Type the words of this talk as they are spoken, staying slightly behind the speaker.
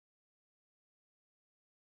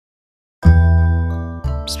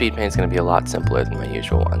speed paint is going to be a lot simpler than my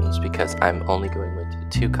usual ones because I'm only going with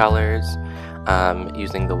 2 colors,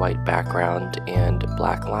 using the white background and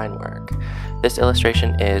black line work. This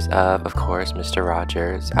illustration is of course, Mr.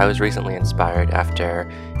 Rogers. I was recently inspired after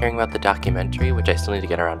hearing about the documentary, which I still need to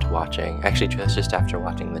get around to watching. Actually, just after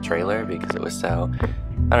watching the trailer because it was so,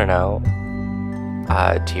 I don't know,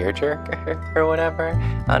 tearjerker or whatever.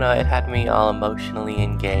 I don't know, it had me all emotionally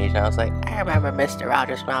engaged. I was like, I remember Mr.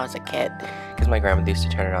 Rogers when I was a kid, because my grandmother used to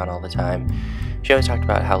turn it on all the time. She always talked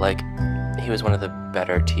about how, like, he was one of the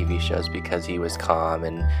better TV shows because he was calm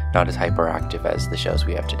and not as hyperactive as the shows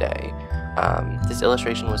we have today. This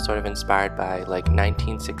illustration was sort of inspired by like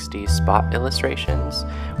 1960s spot illustrations,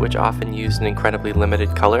 which often used an incredibly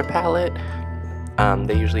limited color palette.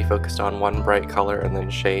 They usually focused on one bright color and then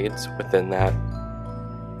shades within that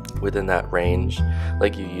range.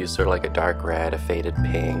 Like you use sort of like a dark red, a faded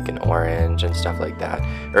pink, an orange, and stuff like that.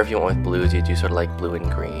 Or if you went with blues, you'd do sort of like blue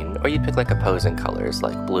and green. Or you'd pick like opposing colors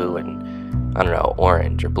like blue and, I don't know,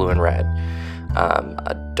 orange or blue and red.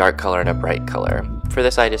 A dark color and a bright color. For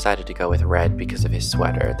this I decided to go with red because of his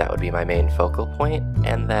sweater. That would be my main focal point.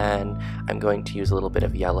 And then I'm going to use a little bit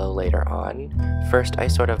of yellow later on. First I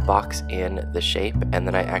sort of box in the shape and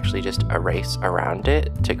then I actually just erase around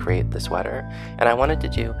it to create the sweater. And I wanted to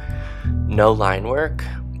do no line work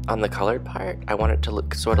on the colored part. I want it to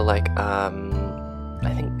look sort of like, I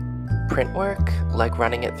think print work, like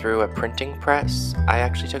running it through a printing press. I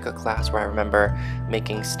actually took a class where I remember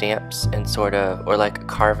making stamps and sort of, or like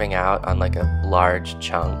carving out on like a large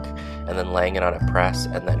chunk and then laying it on a press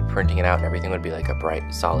and then printing it out and everything would be like a bright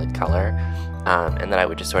solid color. And then I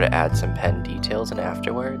would just sort of add some pen details in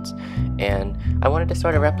afterwards. And I wanted to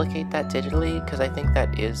sort of replicate that digitally because I think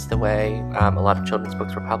that is the way a lot of children's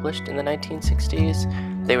books were published in the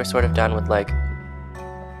 1960s. They were sort of done with like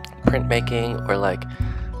printmaking or like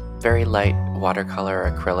very light watercolor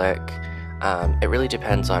or acrylic. It really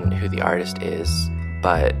depends on who the artist is,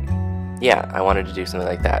 but yeah, I wanted to do something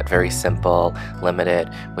like that, very simple,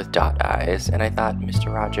 limited, with dot eyes, and I thought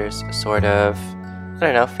Mr. Rogers sort of, I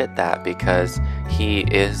don't know, fit that because he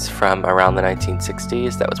is from around the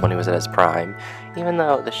 1960s. That was when he was at his prime, even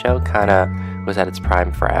though the show kind of was at its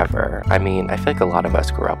prime forever. I mean, I feel like a lot of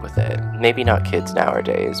us grew up with it. Maybe not kids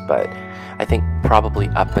nowadays, but I think probably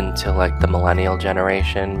up until like the millennial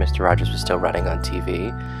generation, Mr. Rogers was still running on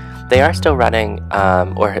TV. They are still running,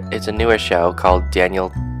 or it's a newer show called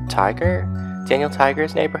Daniel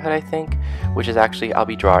Tiger's Neighborhood, I think, which is actually, I'll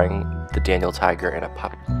be drawing the Daniel Tiger in a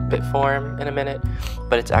puppet form in a minute,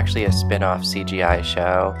 but it's actually a spin-off CGI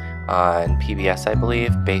show on PBS, I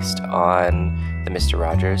believe, based on the Mr.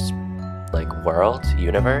 Rogers like world,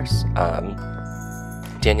 universe.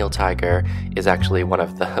 Daniel Tiger is actually one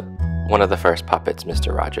of the first puppets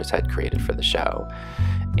Mr. Rogers had created for the show.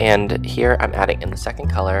 And here I'm adding in the second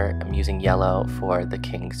color, I'm using yellow for the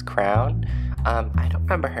king's crown. I don't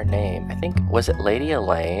remember her name. I think, was it Lady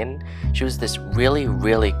Elaine? She was this really,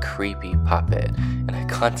 really creepy puppet, and I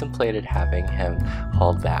contemplated having him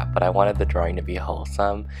hold that, but I wanted the drawing to be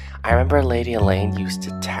wholesome. I remember Lady Elaine used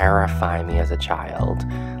to terrify me as a child.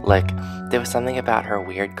 Like, there was something about her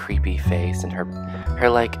weird, creepy face, and her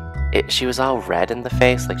like, she was all red in the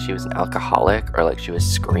face, like she was an alcoholic, or like she was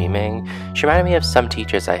screaming. She reminded me of some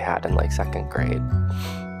teachers I had in like 2nd grade.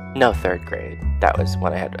 No, 3rd grade. That was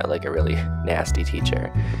when I had like a really nasty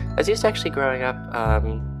teacher. I was used to actually growing up,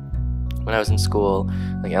 when I was in school,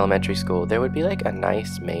 like elementary school, there would be like a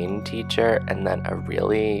nice main teacher and then a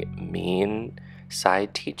really mean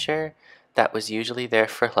side teacher that was usually there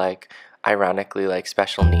for like, ironically, like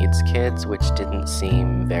special needs kids, which didn't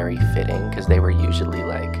seem very fitting because they were usually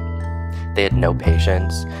like, they had no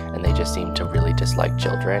patience and they just seemed to really dislike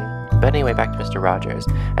children. But anyway, back to Mr. Rogers.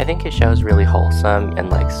 I think his show is really wholesome and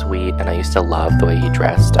like sweet, and I used to love the way he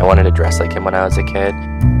dressed. I wanted to dress like him when I was a kid.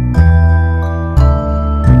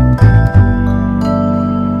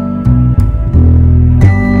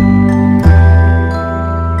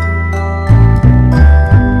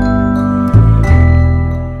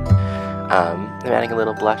 I'm adding a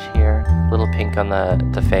little blush here, a little pink on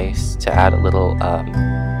the face to add a little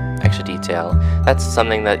extra detail. That's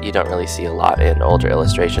something that you don't really see a lot in older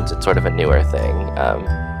illustrations. It's sort of a newer thing.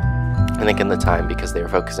 I think in the time, because they were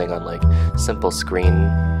focusing on like simple screening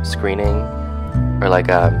or like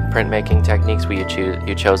printmaking techniques where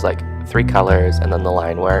you chose like 3 colors and then the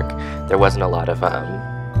line work. There wasn't a lot of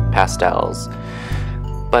pastels,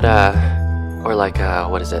 but or like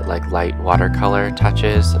what is it, like light watercolor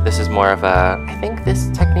touches. This is more of a, I think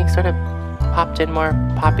this technique sort of popped in more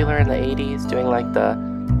popular in the 80s, doing like the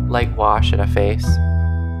light wash in a face.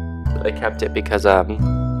 But I kept it because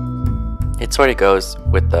it sort of goes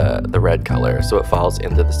with the red color, so it falls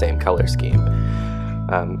into the same color scheme.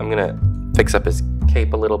 I'm gonna fix up his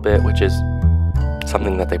cape a little bit, which is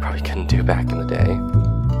something that they probably couldn't do back in the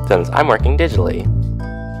day, since I'm working digitally.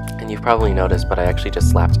 And you've probably noticed, but I actually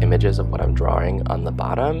just slapped images of what I'm drawing on the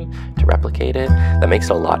bottom to replicate it. That makes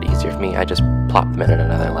it a lot easier for me. I just plop them in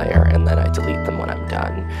another layer and then I delete them when I'm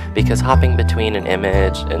done. Because hopping between an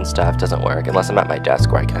image and stuff doesn't work unless I'm at my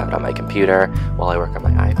desk where I can have it on my computer while I work on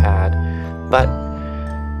my iPad. But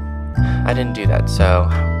I didn't do that, so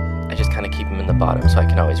I just kind of keep them in the bottom so I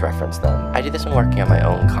can always reference them. I do this when working on my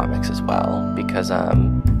own comics as well, because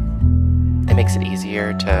it makes it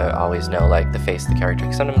easier to always know like the face of the character.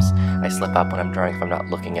 Because sometimes I slip up when I'm drawing if I'm not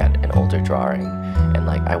looking at an older drawing, and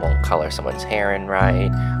like I won't color someone's hair in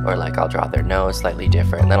right, or like I'll draw their nose slightly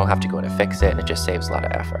different, and then I'll have to go in and fix it, and it just saves a lot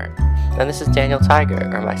of effort. And this is Daniel Tiger,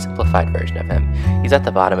 or my simplified version of him. He's at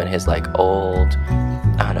the bottom in his like old,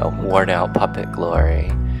 I don't know, worn out puppet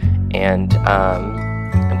glory. And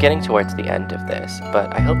I'm getting towards the end of this,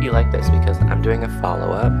 but I hope you like this because I'm doing a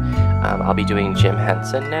follow-up. I'll be doing Jim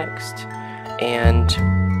Henson next, and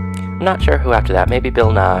I'm not sure who after that. Maybe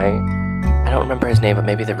Bill Nye. I don't remember his name, but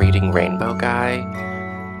maybe the Reading Rainbow guy.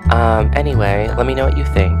 Anyway, let me know what you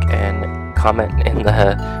think, and comment in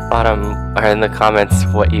the bottom, or in the comments,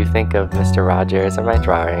 what you think of Mr. Rogers or my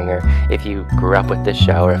drawing, or if you grew up with this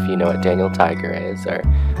show, or if you know what Daniel Tiger is, or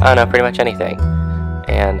I don't know, pretty much anything.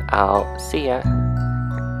 And I'll see ya.